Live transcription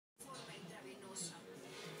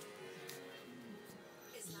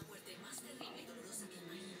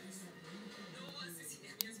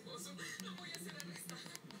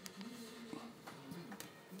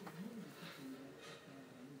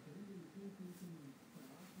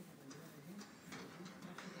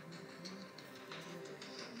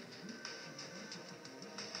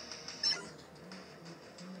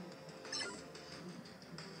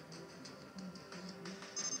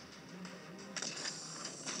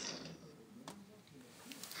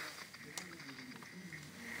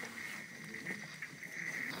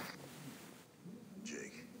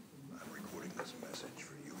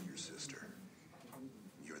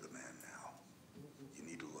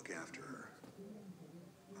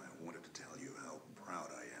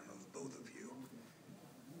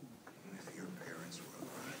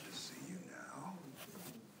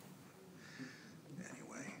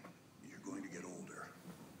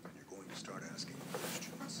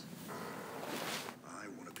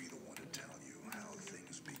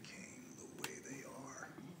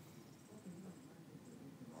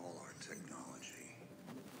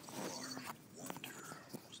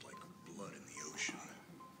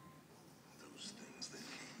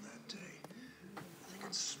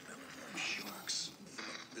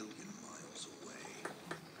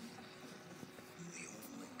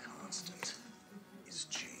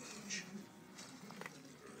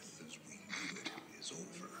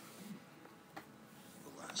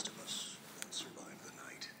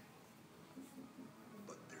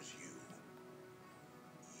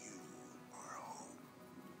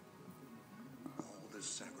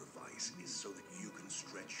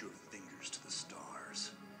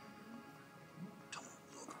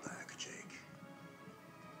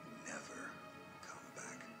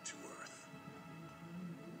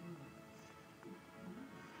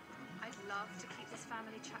love to keep this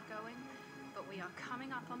family chat going, but we are coming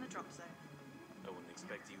up on the drop zone. I wouldn't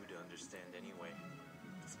expect you to understand anyway.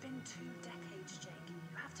 It's been 2 decades, Jake. You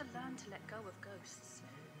have to learn to let go of ghosts.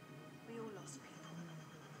 We all lost people.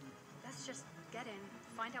 Let's just get in,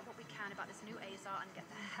 find out what we can about this new Azar, and get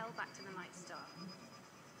the hell back to the Night Star.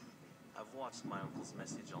 I've watched my uncle's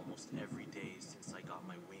message almost every day since I got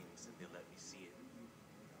my wings and they let me see it.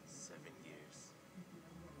 7 years.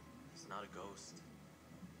 He's not a ghost.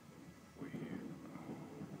 We're here.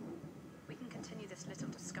 We can continue this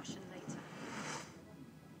little discussion later.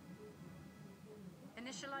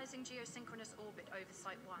 Initializing geosynchronous orbit over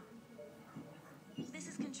Site 1. This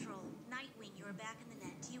is Control. Nightwing, you are back in the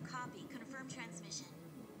net. Do you copy? Confirm transmission.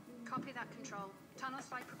 Copy that, Control. Tunnel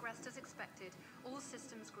site progressed as expected. All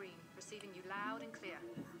systems green. Receiving you loud and clear.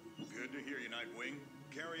 Good to hear you, Nightwing.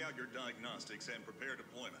 Carry out your diagnostics and prepare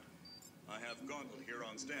deployment. I have Gauntlet here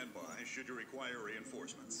on standby should you require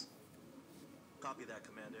reinforcements. Copy that,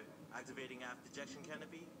 Commander. Activating aft ejection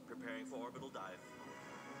canopy, preparing for orbital dive.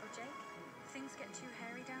 Oh, Jake, if things get too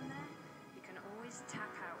hairy down there, you can always tap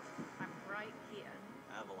out. I'm right here.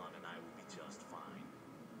 Avalon and I will be just fine.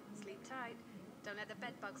 Sleep tight. Don't let the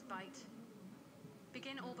bed bugs bite.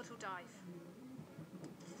 Begin orbital dive.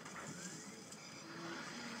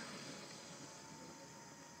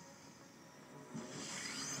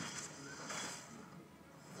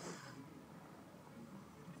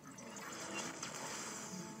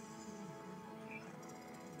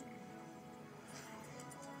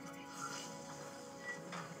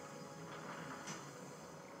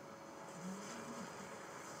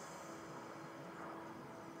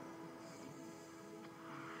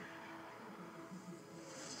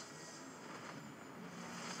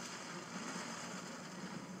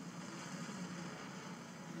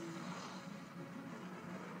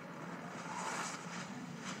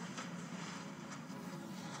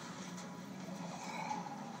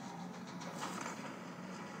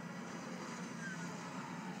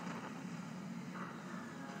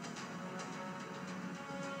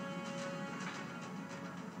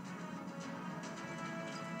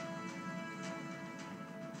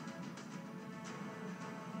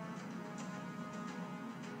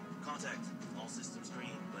 Contact. All systems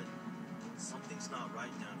green, but something's not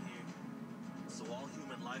right down here. So all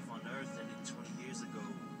human life on Earth ended 20 years ago,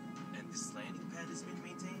 and this landing pad has been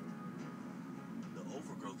maintained? The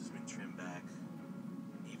overgrowth has been trimmed back.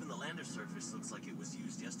 Even the lander surface looks like it was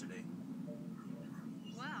used yesterday.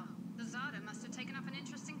 Well, the Zada must have taken up an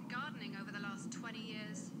interest in gardening over the last 20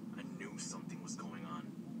 years. I knew something was going on.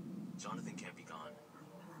 Jonathan can't be gone.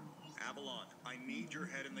 Avalon, I need your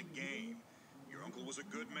head in the game. Your uncle was a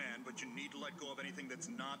good man, but you need to let go of anything that's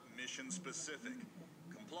not mission-specific.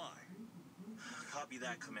 Comply. Copy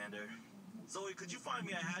that, Commander. Zoe, could you find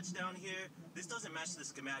me a hatch down here? This doesn't match the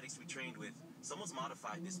schematics we trained with. Someone's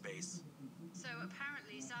modified this base. So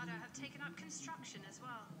apparently Zada have taken up construction as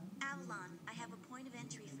well. Avalon, I have a point of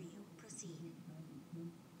entry for you. Proceed.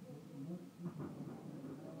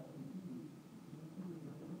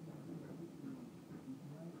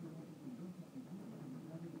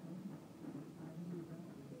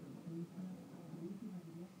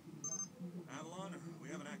 Avalon, we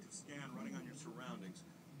have an active scan running on your surroundings.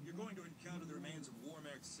 You're going to encounter the remains of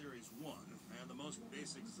Warmax Series 1 and the most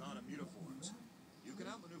basic Zada mutaforms. You can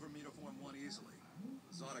outmaneuver Mutaform 1 easily.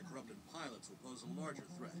 Zada corrupted pilots will pose a larger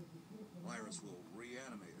threat. Virus will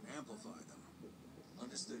reanimate and amplify them.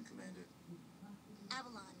 Understood, Commander.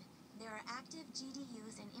 Avalon, there are active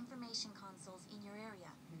GDUs and information consoles in your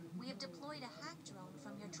area. We have deployed a hack drone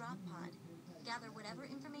from your drop pod. Gather whatever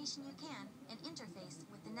information you can and interface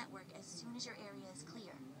with the network as soon as your area is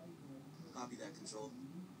clear. Copy that, Control.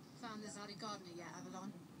 Found the Zadi gardener yet,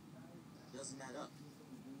 Avalon? Doesn't add up.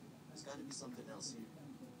 There's got to be something else here.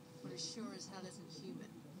 Well, it sure as hell isn't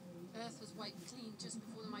human. Earth was wiped clean just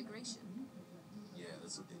before the migration. Yeah,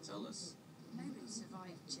 that's what they tell us. Nobody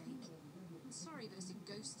survived, Jake. I'm sorry, but it's a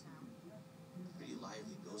ghost town. Pretty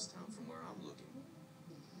lively ghost town from where I'm looking.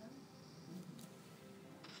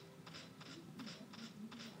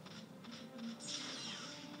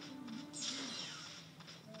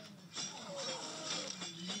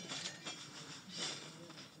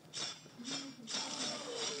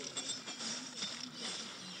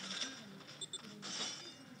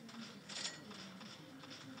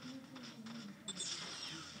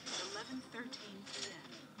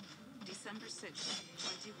 December 6th,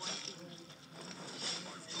 21 p.m.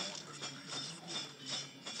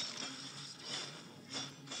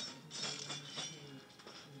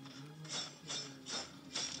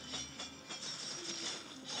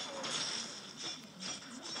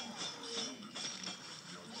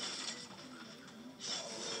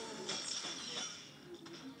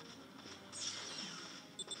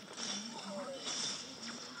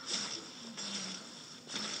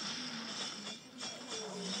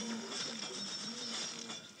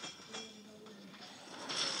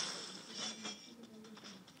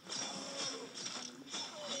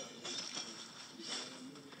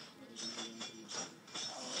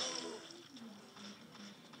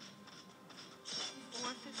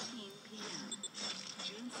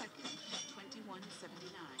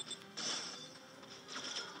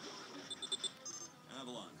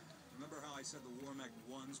 I said the Warmech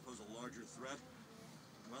 1s pose a larger threat?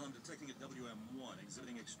 Well, I'm detecting a WM1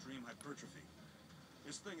 exhibiting extreme hypertrophy.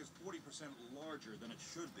 This thing is 40% larger than it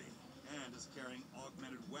should be, and is carrying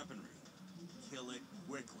augmented weaponry. Kill it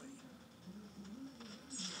quickly.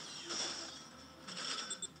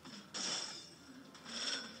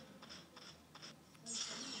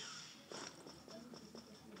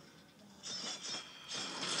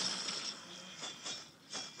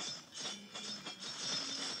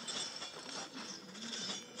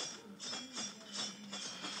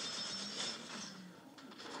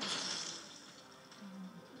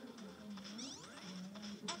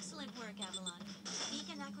 Excellent work, Avalon.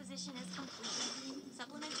 Beacon acquisition is complete.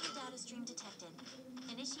 Supplementary data stream detected.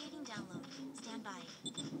 Initiating download. Stand by.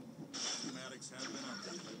 Schematics have been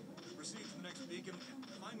updated. Proceed to the next beacon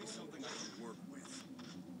and